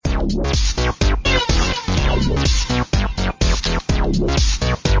Hello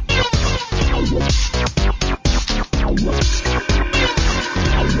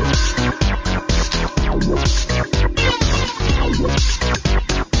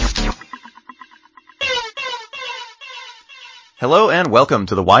and welcome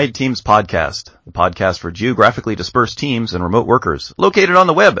to the Wide Teams Podcast, the podcast for geographically dispersed teams and remote workers, located on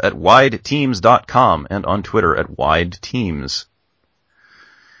the web at wideteams.com and on Twitter at wideteams.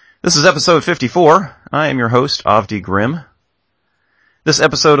 This is episode 54. I am your host, Avdi Grimm. This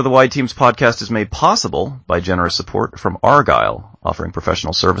episode of the Wide Teams Podcast is made possible by generous support from Argyle, offering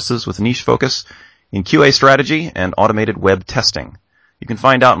professional services with niche focus in QA strategy and automated web testing. You can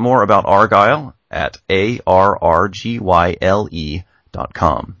find out more about Argyle at arrgyle.com.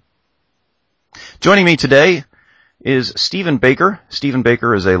 Joining me today is Stephen Baker. Stephen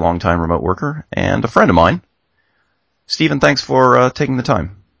Baker is a longtime remote worker and a friend of mine. Stephen, thanks for taking the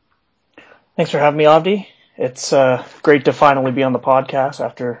time. Thanks for having me, Avdi. It's great to finally be on the podcast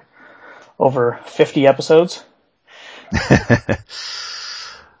after over 50 episodes.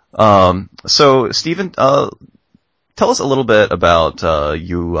 So, Stephen, tell us a little bit about who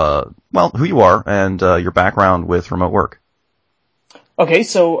you are and your background with remote work. Okay,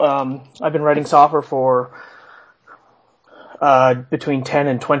 so I've been writing software for between 10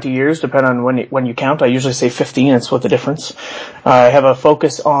 and 20 years, depending on when you count. I usually say 15, it's split the difference. I have a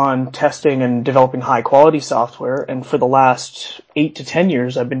focus on testing and developing high-quality software, and for the last 8 to 10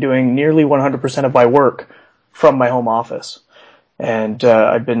 years, I've been doing nearly 100% of my work from my home office. And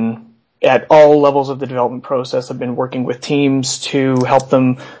I've been at all levels of the development process. I've been working with teams to help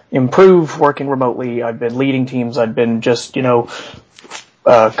them improve working remotely. I've been leading teams. I've been just,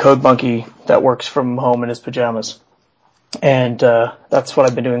 code monkey that works from home in his pajamas. And that's what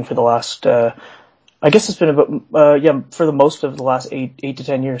I've been doing for the last, I guess it's been about, for the most of the last 8 to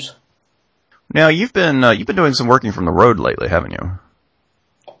 10 years. Now, you've been doing some working from the road lately, haven't you?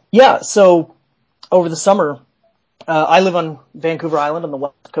 Yeah, so over the summer, I live on Vancouver Island on the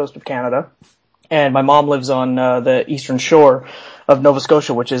west coast of Canada, and my mom lives on the eastern shore of Nova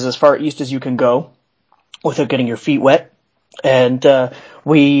Scotia, which is as far east as you can go without getting your feet wet. And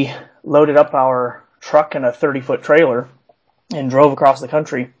we loaded up our truck in a 30-foot trailer and drove across the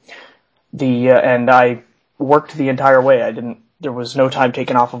country. And I worked the entire way. There was no time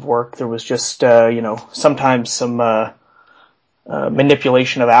taken off of work. There was just, sometimes some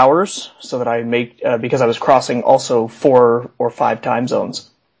manipulation of hours so that I because I was crossing also 4 or 5 time zones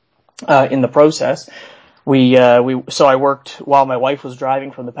in the process. So I worked while my wife was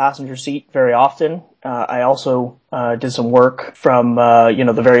driving from the passenger seat very often. I also did some work from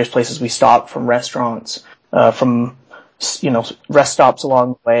the various places we stopped, from restaurants, from rest stops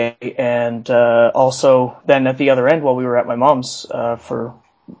along the way, and also then at the other end while we were at my mom's for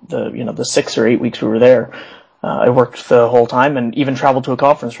the 6 or 8 weeks we were there. I worked the whole time and even traveled to a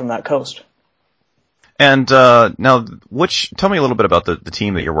conference from that coast. And now, tell me a little bit about the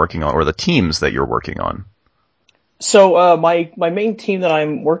team that you're working on, or the teams that you're working on. So my main team that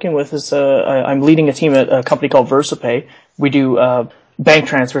I'm working with is I'm leading a team at a company called VersaPay. We do bank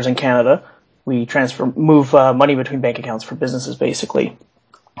transfers in Canada. We move money between bank accounts for businesses, basically.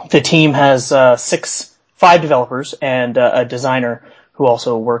 The team has 5 developers and a designer who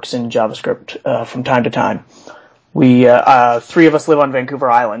also works in JavaScript from time to time. We 3 of us live on Vancouver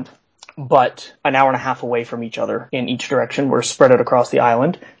Island, but an hour and a half away from each other in each direction. We're spread out across the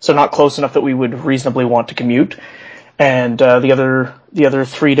island, so not close enough that we would reasonably want to commute. And the other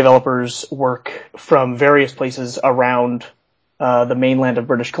 3 developers work from various places around the mainland of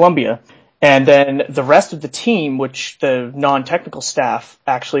British Columbia. And then the rest of the team, which the non-technical staff,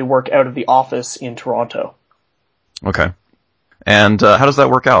 actually work out of the office in Toronto. Okay. And how does that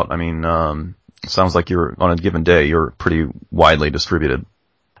work out? I mean, it sounds like you're on a given day, you're pretty widely distributed.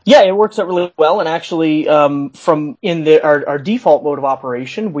 Yeah, it works out really well, and actually, from our default mode of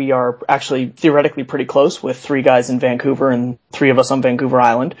operation, we are actually theoretically pretty close with 3 guys in Vancouver and 3 of us on Vancouver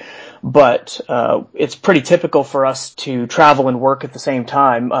Island. But it's pretty typical for us to travel and work at the same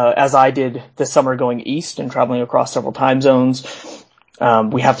time, as I did this summer going east and traveling across several time zones.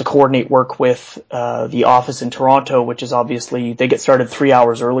 We have to coordinate work with the office in Toronto, which is obviously, they get started 3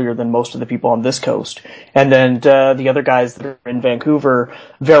 hours earlier than most of the people on this coast. And then the other guys that are in Vancouver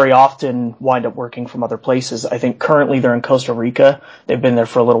very often wind up working from other places. I think currently they're in Costa Rica. They've been there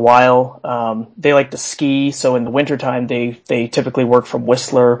for a little while. They like to ski, so in the wintertime they typically work from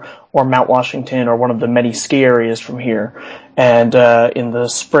Whistler or Mount Washington or one of the many ski areas from here. And in the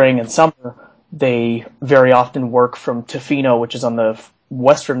spring and summer, they very often work from Tofino, which is on the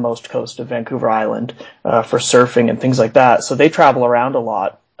westernmost coast of Vancouver Island, for surfing and things like that. So they travel around a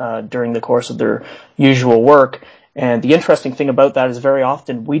lot. during the course of their usual work. And the interesting thing about that is very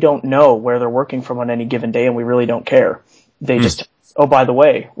often we don't know where they're working from on any given day, and we really don't care. They just, oh, by the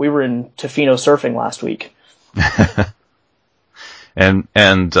way, we were in Tofino surfing last week.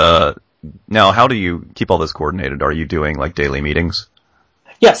 And now how do you keep all this coordinated? Are you doing like daily meetings?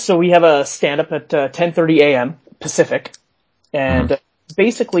 Yes, so we have a stand-up at 10:30 a.m. Pacific, and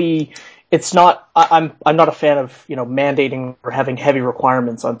basically it's not. I'm not a fan of mandating or having heavy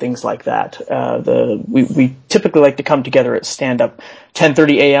requirements on things like that. We typically like to come together at stand-up.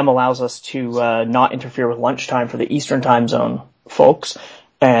 10:30 a.m. allows us to not interfere with lunchtime for the Eastern time zone folks,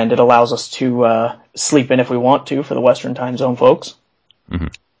 and it allows us to sleep in if we want to for the Western time zone folks. Mm-hmm.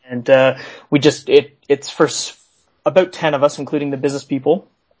 And it's for about 10 of us, including the business people.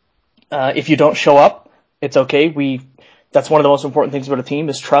 If you don't show up, it's okay. That's one of the most important things about a team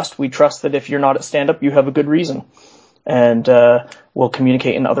is trust. We trust that if you're not at stand-up, you have a good reason. And we'll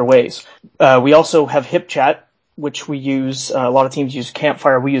communicate in other ways. We also have HipChat, which we use. A lot of teams use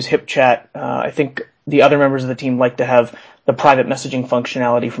Campfire. We use HipChat. I think the other members of the team like to have the private messaging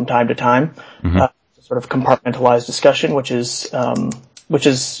functionality from time to time. Sort of compartmentalized discussion, which is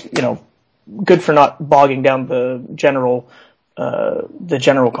good for not bogging down the general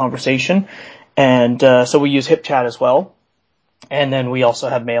conversation. And so we use HipChat as well. And then we also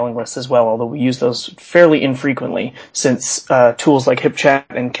have mailing lists as well, although we use those fairly infrequently since tools like HipChat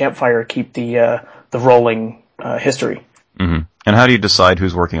and Campfire keep the rolling history. Mm-hmm. And how do you decide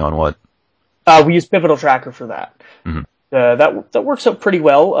who's working on what? We use Pivotal Tracker for that. Mm-hmm. That works out pretty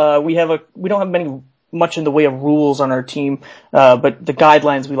well. We don't have much in the way of rules on our team, but the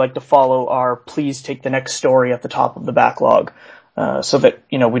guidelines we like to follow are please take the next story at the top of the backlog, so that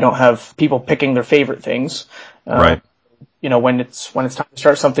we don't have people picking their favorite things. Right. When it's time to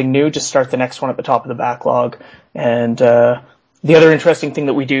start something new, just start the next one at the top of the backlog. And the other interesting thing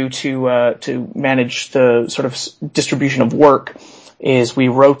that we do to manage the sort of distribution of work is we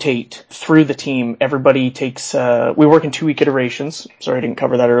rotate through the team. Everybody takes, we work in 2-week iterations. Sorry, I didn't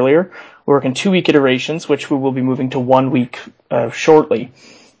cover that earlier. We work in 2-week iterations, which we will be moving to 1 week, shortly.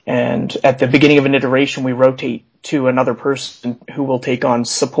 And at the beginning of an iteration, we rotate to another person who will take on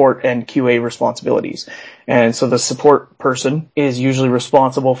support and QA responsibilities. And so the support person is usually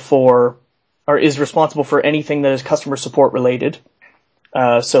responsible for anything that is customer support related.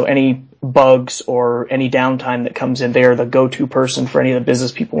 So any bugs or any downtime that comes in, they are the go-to person for any of the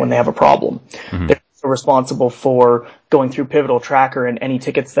business people when they have a problem. Mm-hmm. They're also responsible for going through Pivotal Tracker and any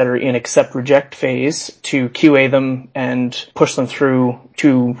tickets that are in accept reject phase to QA them and push them through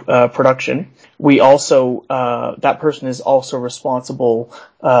to production. We also, that person is also responsible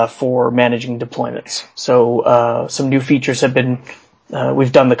for managing deployments. So some new features have been,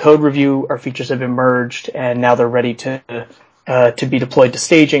 we've done the code review, our features have been merged, and now they're ready to be deployed to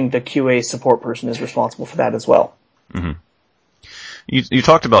staging. The QA support person is responsible for that as well. Mm-hmm. You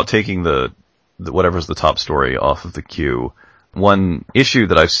talked about taking the whatever's the top story off of the queue. One issue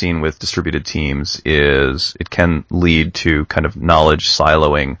that I've seen with distributed teams is it can lead to kind of knowledge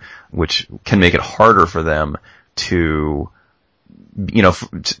siloing, which can make it harder for them to,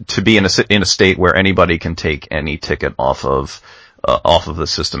 to be in a state where anybody can take any ticket off of the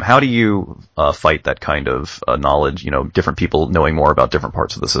system. How do you fight that kind of knowledge? Different people knowing more about different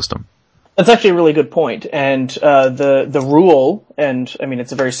parts of the system. That's actually a really good point. And the rule, and I mean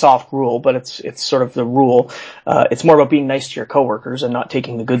it's a very soft rule, but it's sort of the rule. It's more about being nice to your coworkers and not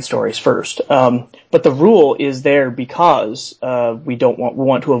taking the good stories first. But the rule is there because we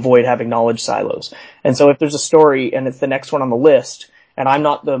want to avoid having knowledge silos. And so if there's a story and it's the next one on the list, and I'm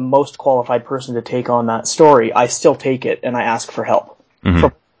not the most qualified person to take on that story, I still take it and I ask for help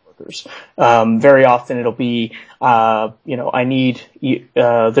from workers. Very often it'll be, I need,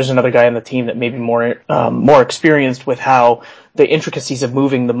 there's another guy on the team that may be more experienced with how the intricacies of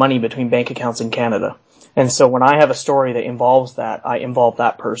moving the money between bank accounts in Canada. And so when I have a story that involves that, I involve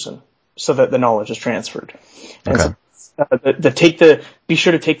that person so that the knowledge is transferred. And okay. So, be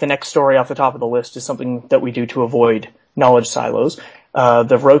sure to take the next story off the top of the list is something that we do to avoid knowledge silos.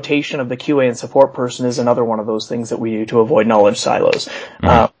 The rotation of the QA and support person is another one of those things that we do to avoid knowledge silos.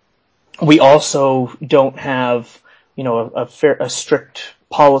 We also don't have, a strict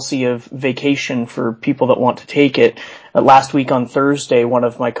policy of vacation for people that want to take it. Last week on Thursday, one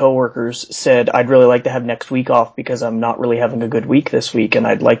of my coworkers said, I'd really like to have next week off because I'm not really having a good week this week and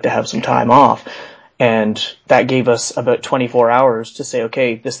I'd like to have some time off. And that gave us about 24 hours to say,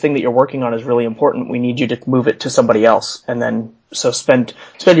 okay, this thing that you're working on is really important. We need you to move it to somebody else. And then, so spend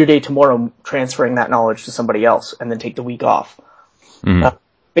your day tomorrow transferring that knowledge to somebody else and then take the week off.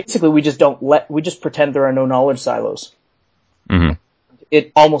 Basically, we just pretend there are no knowledge silos. Mm-hmm.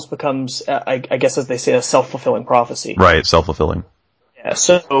 it almost becomes, I guess as they say, a self-fulfilling prophecy. Right, self-fulfilling. Yeah,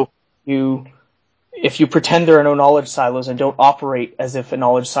 so if you pretend there are no knowledge silos and don't operate as if a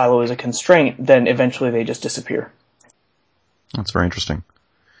knowledge silo is a constraint, then eventually they just disappear. That's very interesting.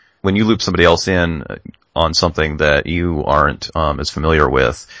 When you loop somebody else in on something that you aren't as familiar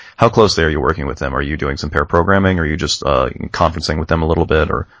with, how closely are you working with them? Are you doing some pair programming, or are you just conferencing with them a little bit,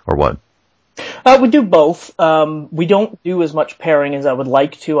 or what? We do both. We don't do as much pairing as I would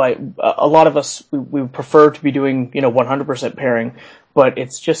like to. A lot of us, we prefer to be doing, 100% pairing, but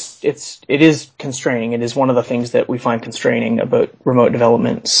it is constraining. It is one of the things that we find constraining about remote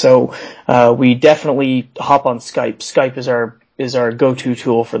development. So, we definitely hop on Skype. Skype is our go-to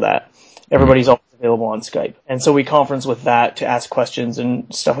tool for that. Everybody's always available on Skype. And so we conference with that to ask questions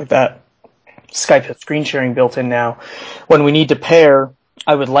and stuff like that. Skype has screen sharing built in now. When we need to pair,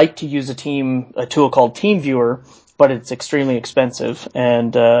 I would like to use a tool called TeamViewer, but it's extremely expensive,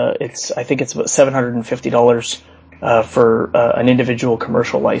 and I think it's about $750 for an individual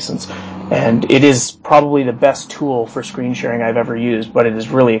commercial license, and it is probably the best tool for screen sharing I've ever used, but it is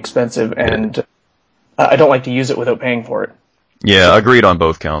really expensive, and I don't like to use it without paying for it. Yeah, agreed on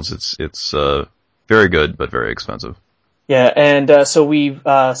both counts. It's very good, but very expensive. Yeah, and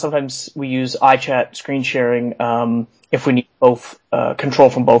so sometimes we use iChat screen sharing if we need both control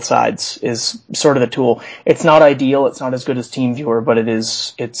from both sides is sort of the tool. It's not ideal. It's not as good as TeamViewer, but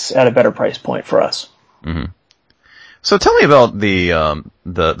it's at a better price point for us. Mm-hmm. So tell me about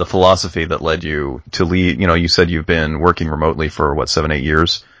the philosophy that led you to lead. You said you've been working remotely for 7-8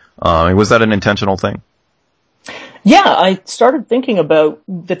 years. Was that an intentional thing? Yeah, I started thinking about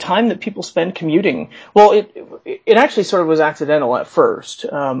the time that people spend commuting. Well, it actually sort of was accidental at first.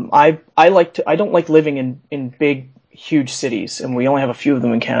 I don't like living in big, huge cities, and we only have a few of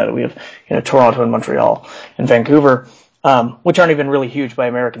them in Canada. We have, Toronto and Montreal and Vancouver, which aren't even really huge by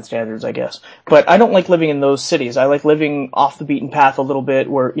American standards, I guess. But I don't like living in those cities. I like living off the beaten path a little bit,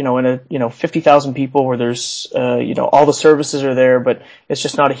 where, in 50,000 people, where there's, all the services are there, but it's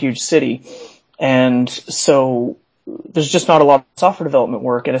just not a huge city. And so there's just not a lot of software development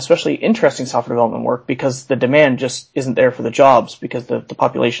work, and especially interesting software development work, because the demand just isn't there for the jobs because the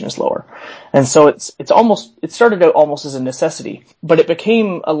population is lower. And so it started out almost as a necessity, but it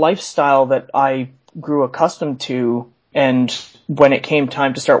became a lifestyle that I grew accustomed to. And when it came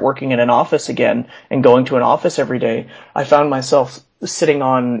time to start working in an office again and going to an office every day, I found myself sitting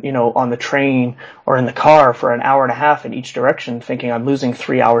on the train or in the car for an hour and a half in each direction, thinking I'm losing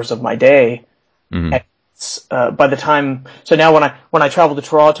 3 hours of my day. Mm-hmm. By the time, so now when I travel to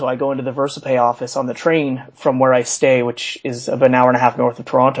Toronto, I go into the VersaPay office on the train from where I stay, which is about an hour and a half north of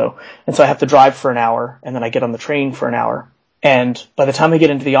Toronto. And so I have to drive for an hour, and then I get on the train for an hour. And by the time I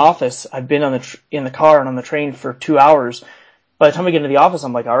get into the office, I've been in the car and on the train for 2 hours. By the time I get into the office,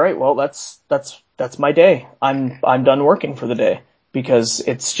 I'm like, all right, well, that's my day. I'm done working for the day, because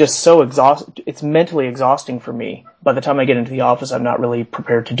it's just so it's mentally exhausting for me. By the time I get into the office, I'm not really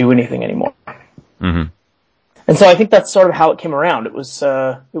prepared to do anything anymore. Mm-hmm. And so I think that's sort of how it came around. It was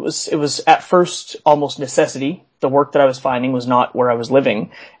at first almost necessity. The work that I was finding was not where I was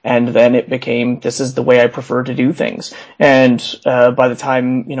living. And then it became, this is the way I prefer to do things. And, by the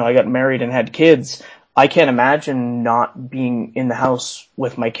time, I got married and had kids, I can't imagine not being in the house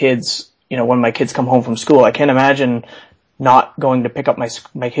with my kids, when my kids come home from school. I can't imagine not going to pick up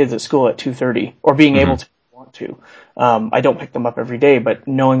my kids at school at 2:30 or being able to want to. I don't pick them up every day, but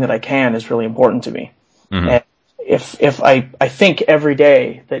knowing that I can is really important to me. Mm-hmm. And if I think every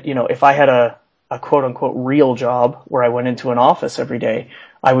day that, if I had a quote unquote real job where I went into an office every day,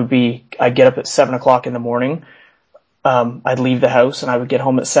 I'd get up at 7:00 in the morning. I'd leave the house and I would get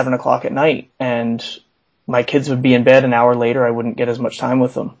home at 7:00 at night, and my kids would be in bed an hour later. I wouldn't get as much time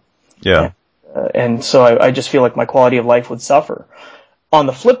with them. Yeah. And so I just feel like my quality of life would suffer. On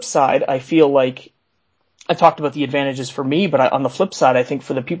the flip side, I feel like I talked about the advantages for me, but on the flip side, I think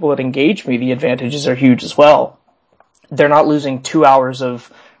for the people that engage me, the advantages are huge as well. They're not losing 2 hours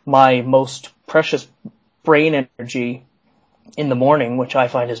of my most precious brain energy in the morning, which I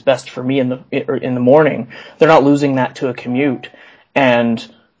find is best for me in the morning. They're not losing that to a commute. And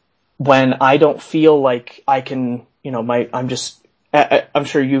when I don't feel like I can, I'm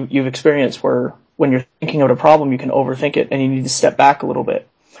sure you've experienced where when you're thinking of a problem, you can overthink it and you need to step back a little bit.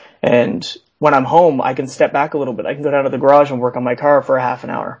 And when I'm home, I can step back a little bit. I can go down to the garage and work on my car for a half an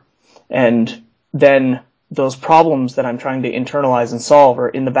hour. And then those problems that I'm trying to internalize and solve are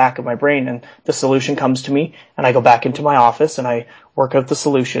in the back of my brain, and the solution comes to me, and I go back into my office and I work out the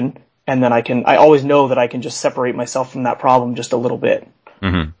solution, and then I always know that I can just separate myself from that problem just a little bit.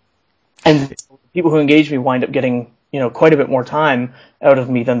 Mm-hmm. And people who engage me wind up getting quite a bit more time out of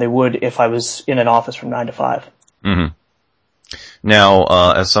me than they would if I was in an office from 9 to 5. Mm-hmm.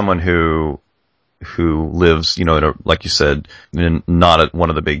 Now, as someone who lives, like you said, not at one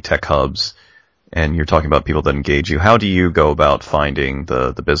of the big tech hubs, and you're talking about people that engage you, how do you go about finding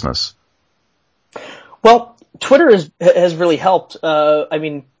the business? Well, Twitter has really helped.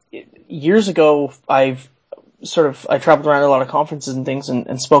 Years ago, I traveled around a lot of conferences and things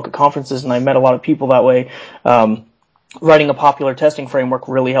and spoke at conferences, and I met a lot of people that way. Writing a popular testing framework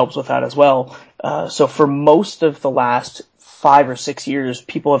really helps with that as well. So for most of the last 5 or 6 years,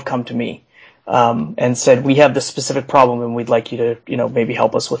 people have come to me and said, we have this specific problem and we'd like you to, maybe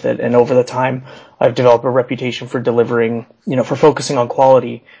help us with it. And over the time, I've developed a reputation for delivering, for focusing on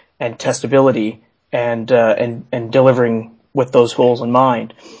quality and testability and delivering with those goals in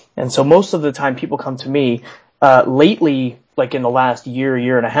mind. And so most of the time people come to me. Lately, like in the last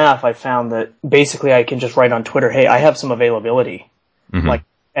year and a half, I found that basically I can just write on Twitter, hey, I have some availability. Mm-hmm.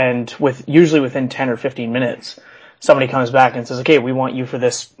 And usually within 10 or 15 minutes, somebody comes back and says, okay, we want you for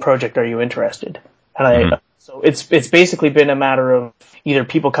this project. Are you interested? And so it's basically been a matter of either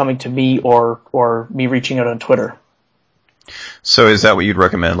people coming to me or me reaching out on Twitter. So is that what you'd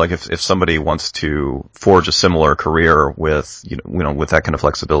recommend? Like if somebody wants to forge a similar career with, with that kind of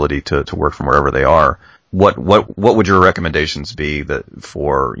flexibility to work from wherever they are, what would your recommendations be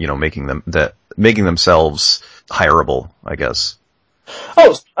for making themselves hireable, I guess?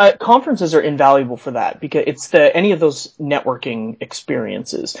 Conferences are invaluable for that because it's any of those networking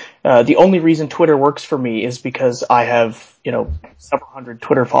experiences. The only reason Twitter works for me is because I have, several hundred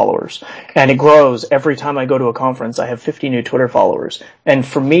Twitter followers, and it grows every time I go to a conference. I have 50 new Twitter followers, and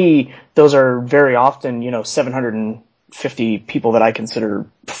for me, those are very often, 750 people that I consider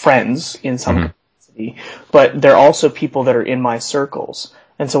friends in some capacity, but they're also people that are in my circles.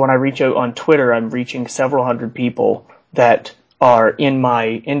 And so when I reach out on Twitter, I'm reaching several hundred people that are in my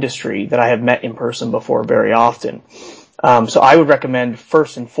industry that I have met in person before very often. So I would recommend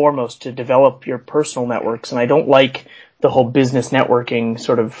first and foremost to develop your personal networks. And I don't like the whole business networking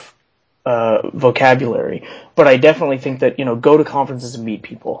sort of vocabulary, but I definitely think that, go to conferences and meet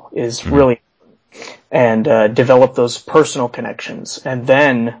people is really important, and develop those personal connections. And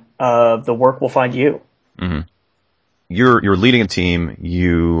then the work will find you. Mm-hmm. You're leading a team.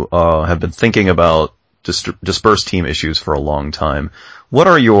 You have been thinking about dispersed team issues for a long time. What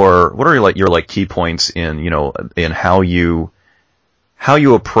are your key points in how you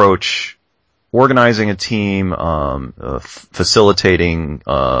approach organizing a team, facilitating,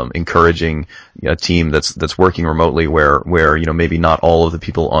 encouraging a team that's working remotely where maybe not all of the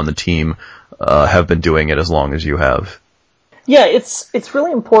people on the team have been doing it as long as you have? Yeah, it's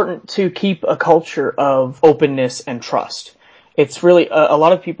really important to keep a culture of openness and trust. It's really a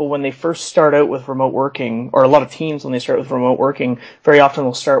lot of people when they first start out with remote working, or a lot of teams when they start with remote working, very often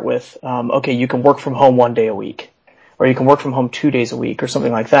they'll start with, okay, you can work from home 1 day a week, or you can work from home 2 days a week, or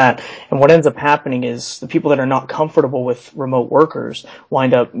something like that. And what ends up happening is the people that are not comfortable with remote workers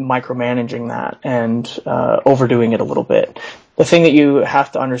wind up micromanaging that and overdoing it a little bit. The thing that you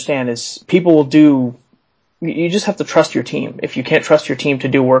have to understand is people will do. You just have to trust your team. If you can't trust your team to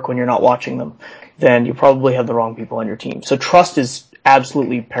do work when you're not watching them, then you probably have the wrong people on your team. So trust is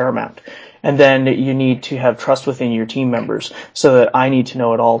absolutely paramount. And then you need to have trust within your team members so that I need to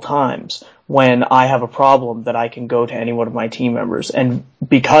know at all times when I have a problem that I can go to any one of my team members. And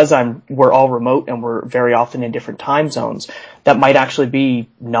because we're all remote and we're very often in different time zones, that might actually be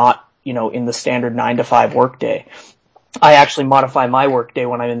not, in the standard 9 to 5 workday. I actually modify my work day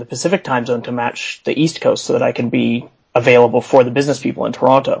when I'm in the Pacific time zone to match the East Coast so that I can be available for the business people in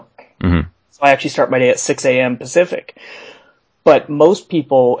Toronto. Mm-hmm. So I actually start my day at 6 a.m. Pacific. But most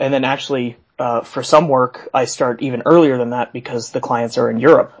people, and then actually for some work, I start even earlier than that because the clients are in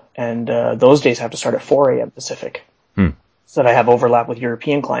Europe, and those days have to start at 4 a.m. Pacific so that I have overlap with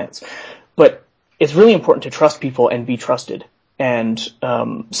European clients. But it's really important to trust people and be trusted. And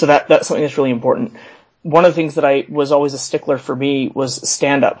so that's something that's really important. One of the things that I was always a stickler for me was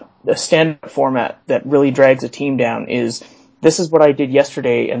stand-up. The stand-up format that really drags a team down is, this is what I did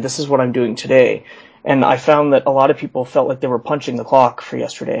yesterday and this is what I'm doing today. And I found that a lot of people felt like they were punching the clock for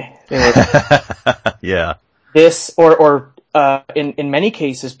yesterday. They were, yeah. This, or in many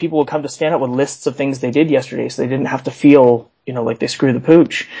cases, people would come to stand-up with lists of things they did yesterday so they didn't have to feel, like they screwed the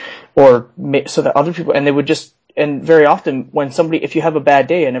pooch. Or so that other people, and they would just, and very often if you have a bad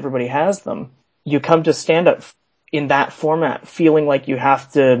day and everybody has them, you come to stand up in that format feeling like you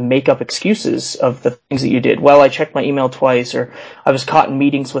have to make up excuses of the things that you did. Well, I checked my email twice, or I was caught in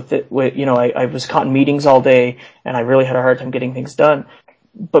meetings I was caught in meetings all day and I really had a hard time getting things done.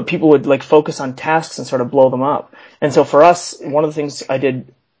 but people would like focus on tasks and sort of blow them up. And so for us, one of the things I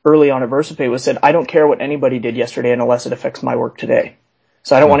did early on at VersaPay was said, I don't care what anybody did yesterday unless it affects my work today.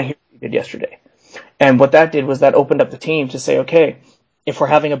 So I don't want to hear what you did yesterday. And what that did was that opened up the team to say, okay, if we're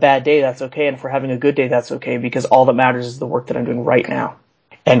having a bad day, that's okay. And if we're having a good day, that's okay, because all that matters is the work that I'm doing right now.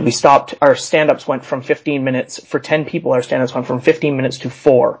 And we stopped, our stand-ups went from 15 minutes, for 10 people, our stand-ups went from 15 minutes to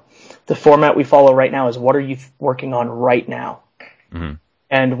 4. The format we follow right now is, what are you working on right now? Mm-hmm.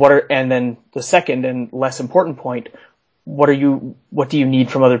 And then the second and less important point, what do you need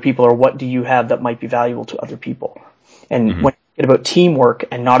from other people, or what do you have that might be valuable to other people? And when you get about teamwork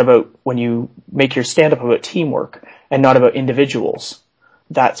and not about, when you make your stand-up about teamwork and not about individuals,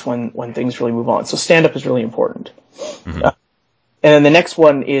 that's when things really move on. So stand-up is really important. Mm-hmm. And then the next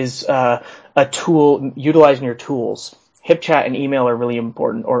one is a tool, utilizing your tools. HipChat and email are really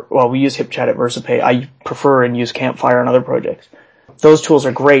important. We use HipChat at VersaPay. I prefer and use Campfire on other projects. Those tools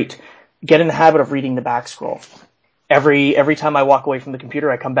are great. Get in the habit of reading the back scroll. Every time I walk away from the computer,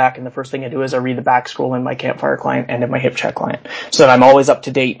 I come back and the first thing I do is I read the back scroll in my Campfire client and in my HipChat client, so that I'm always up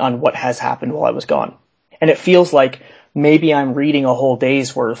to date on what has happened while I was gone. And it feels like maybe I'm reading a whole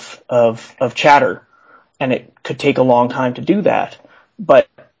day's worth of chatter, and it could take a long time to do that, but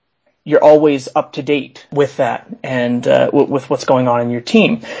you're always up to date with that and with what's going on in your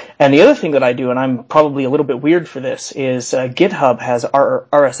team. And the other thing that I do, and I'm probably a little bit weird for this, is GitHub has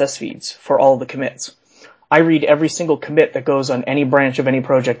RSS feeds for all of the commits. I read every single commit that goes on any branch of any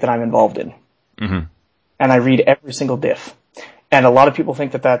project that I'm involved in. Mm-hmm. And I read every single diff. And a lot of people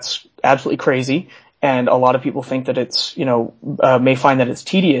think that that's absolutely crazy. And a lot of people think that it's, may find that it's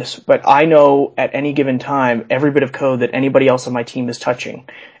tedious, but I know at any given time every bit of code that anybody else on my team is touching,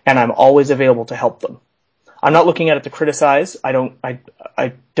 and I'm always available to help them. I'm not looking at it to criticize. I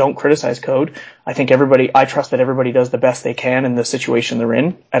don't criticize code. I trust that everybody does the best they can in the situation they're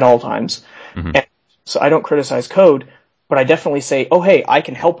in at all times. Mm-hmm. And so I don't criticize code, but I definitely say, oh, hey, I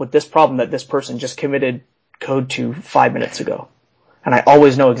can help with this problem that this person just committed code to 5 minutes ago. And I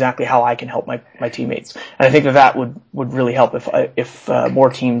always know exactly how I can help my teammates. And I think that would really help if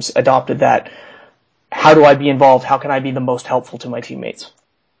more teams adopted that. How do I be involved? How can I be the most helpful to my teammates?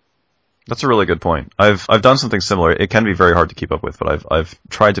 That's a really good point. I've done something similar. It can be very hard to keep up with, but I've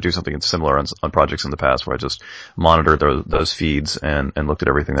tried to do something similar on projects in the past, where I just monitored those feeds and looked at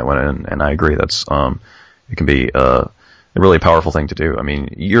everything that went in. And I agree, that's it can be a really powerful thing to do. I mean,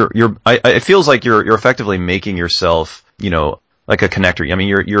 it feels like you're effectively making yourself, like a connector. I mean,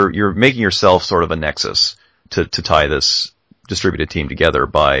 you're making yourself sort of a nexus to tie this distributed team together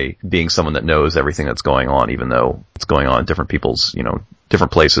by being someone that knows everything that's going on, even though it's going on in different people's,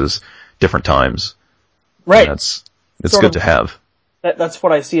 different places, different times. Right. And it's good to have. That's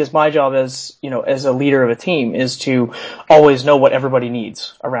what I see as my job as a leader of a team, is to always know what everybody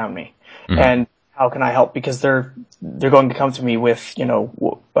needs around me. Mm-hmm. And how can I help? Because they're going to come to me with,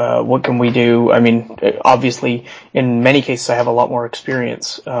 what can we do? I mean, obviously, in many cases, I have a lot more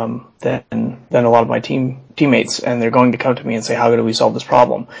experience than a lot of my teammates, and they're going to come to me and say, how do we solve this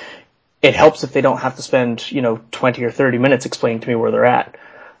problem? It helps if they don't have to spend 20 or 30 minutes explaining to me where they're at.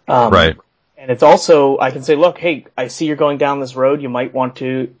 Right. And it's also, I can say, look, hey, I see you're going down this road. You might want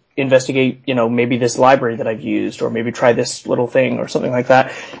to investigate, maybe this library that I've used, or maybe try this little thing or something like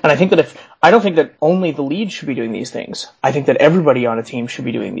that. And I think that I don't think that only the lead should be doing these things. I think that everybody on a team should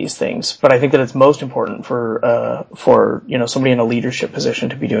be doing these things. But I think that it's most important for somebody in a leadership position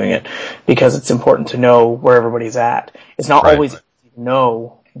to be doing it, because it's important to know where everybody's at. It's not always easy to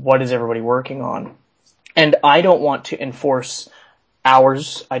know what is everybody working on. And I don't want to enforce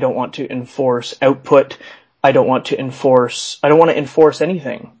hours. I don't want to enforce output. I don't want to enforce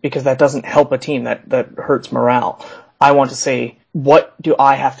anything, because that doesn't help a team. That hurts morale. I want to say, what do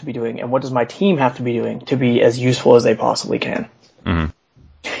I have to be doing, and what does my team have to be doing to be as useful as they possibly can? Mm-hmm.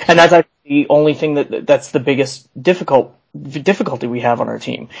 And that's actually the only thing that's the biggest difficulty we have on our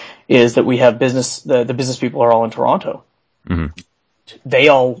team, is that we have the business people are all in Toronto. Mm-hmm. They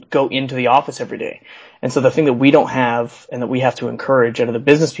all go into the office every day. And so the thing that we don't have, and that we have to encourage out of the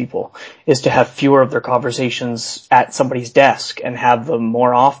business people, is to have fewer of their conversations at somebody's desk, and have them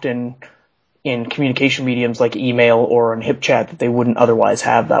more often in communication mediums like email or on HipChat that they wouldn't otherwise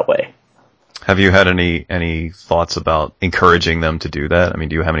have that way. Have you had any thoughts about encouraging them to do that? I mean,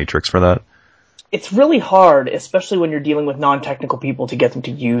 do you have any tricks for that? It's really hard, especially when you're dealing with non-technical people, to get them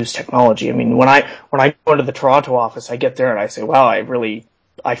to use technology. I mean, when I go into the Toronto office, I get there and I say, wow,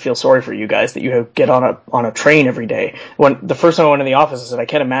 I feel sorry for you guys that you get on a train every day. When the first time I went in the office, I said, I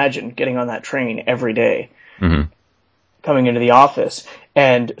can't imagine getting on that train every day, mm-hmm. coming into the office.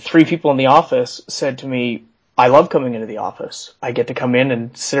 And 3 people in the office said to me, I love coming into the office. I get to come in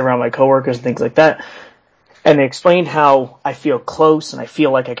and sit around my coworkers and things like that. And they explained how I feel close and I feel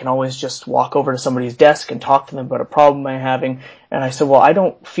like I can always just walk over to somebody's desk and talk to them about a problem I'm having. And I said, well, I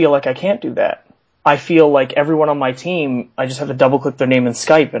don't feel like I can't do that. I feel like everyone on my team, I just have to double click their name in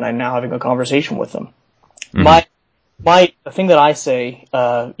Skype and I'm now having a conversation with them. Mm-hmm. The thing that I say,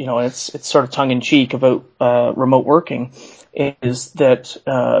 and it's sort of tongue in cheek about, remote working is that,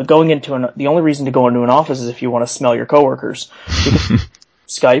 the only reason to go into an office is if you want to smell your coworkers.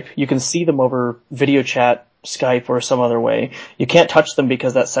 Skype, you can see them over video chat, Skype, or some other way. You can't touch them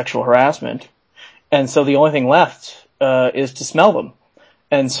because that's sexual harassment. And so the only thing left, is to smell them.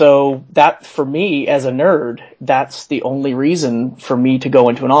 And so that, for me, as a nerd, that's the only reason for me to go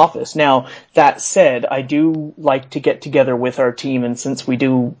into an office. Now, that said, I do like to get together with our team, and since we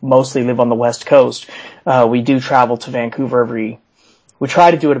do mostly live on the West Coast, we do travel to Vancouver we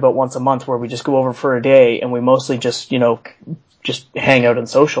try to do it about once a month where we just go over for a day, and we mostly just hang out and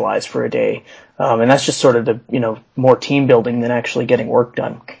socialize for a day. And that's just sort of the, more team building than actually getting work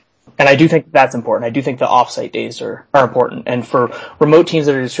done. And I do think that's important. I do think the offsite days are important. And for remote teams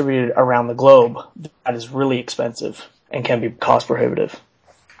that are distributed around the globe, that is really expensive and can be cost prohibitive.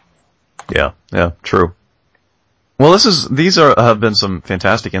 Yeah, true. Well, these have been some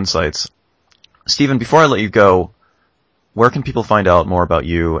fantastic insights. Stephen, before I let you go, where can people find out more about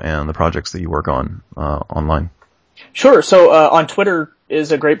you and the projects that you work on, online? Sure. So, on Twitter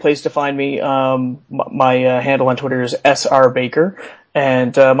is a great place to find me. My handle on Twitter is srbaker.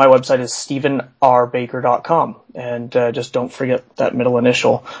 And my website is stephenrbaker.com, and just don't forget that middle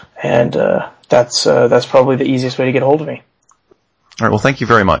initial. And that's probably the easiest way to get a hold of me. All right. Well, thank you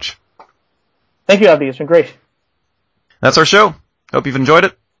very much. Thank you, Abdi. It's been great. That's our show. Hope you've enjoyed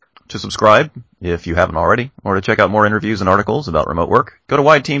it. To subscribe, if you haven't already, or to check out more interviews and articles about remote work, go to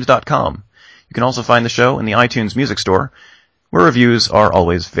wideteams.com. You can also find the show in the iTunes Music Store, where reviews are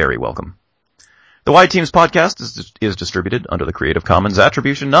always very welcome. The Wide Teams podcast is distributed under the Creative Commons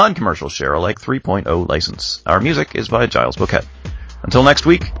Attribution Non-Commercial Share-alike 3.0 license. Our music is by Giles Bouquet. Until next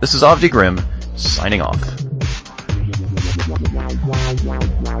week, this is Avdi Grimm, signing off.